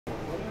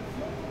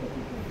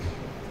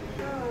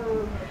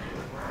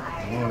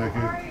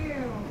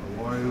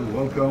you?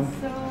 Welcome.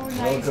 So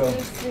nice Welcome.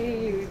 to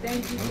see you.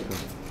 Thank you. Welcome.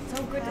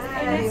 So good to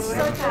Hi, and it's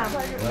such a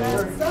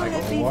pleasure. So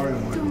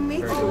happy to meet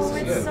you. Oh,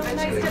 it's so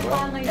nice to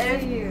finally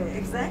see you.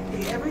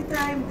 Exactly. Every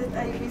time that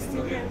I visit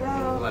you,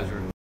 hello.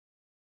 Pleasure.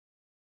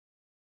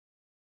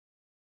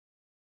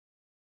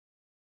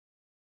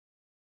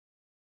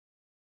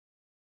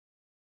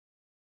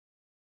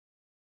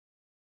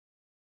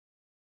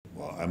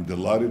 Well, I'm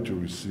delighted to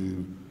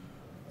receive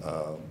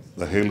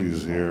the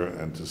Haleys here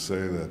and to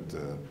say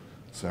that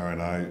Sarah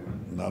and I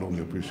not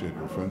only appreciate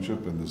your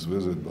friendship in this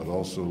visit, but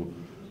also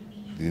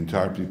the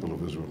entire people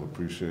of Israel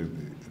appreciate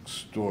the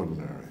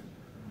extraordinary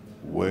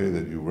way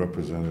that you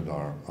represented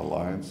our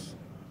alliance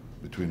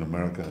between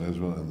America and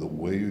Israel and the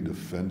way you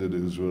defended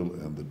Israel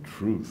and the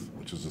truth,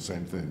 which is the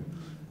same thing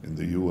in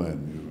the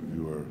UN.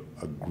 You are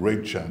a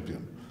great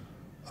champion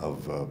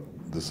of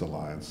this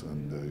alliance,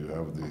 and you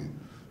have the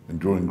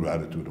enduring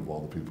gratitude of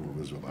all the people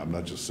of Israel. I'm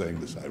not just saying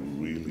this, I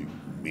really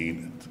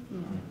mean it.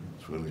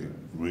 It's really,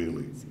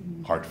 really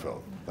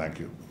heartfelt. Thank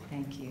you.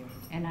 Thank you.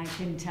 And I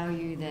can tell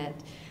you that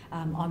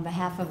on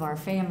behalf of our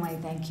family,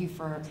 thank you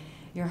for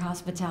your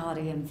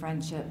hospitality and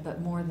friendship,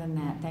 but more than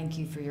that, thank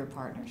you for your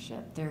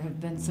partnership. There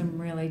have been some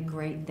really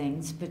great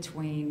things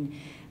between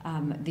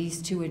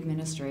these two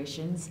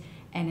administrations,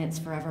 and it's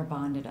forever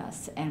bonded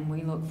us. And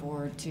we look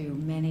forward to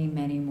many,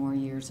 many more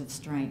years of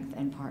strength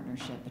and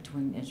partnership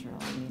between Israel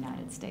and the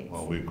United States.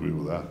 Well, we agree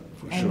with that,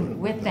 for and sure. And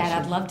with that,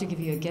 I'd love to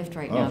give you a gift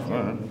right now. All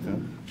right, okay.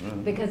 All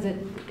right. Because it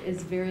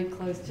is very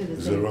close to the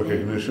Is same it thing.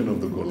 recognition of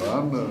the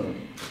Golan?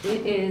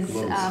 It is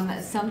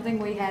Close. something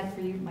we had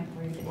for you, Michael.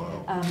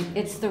 Wow.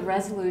 It's the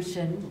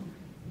resolution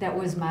that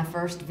was my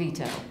first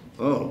veto.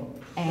 Oh,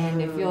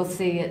 And if you'll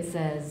see, it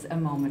says a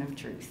moment of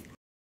truth.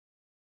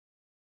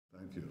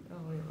 thank you.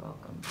 Oh, you're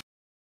welcome.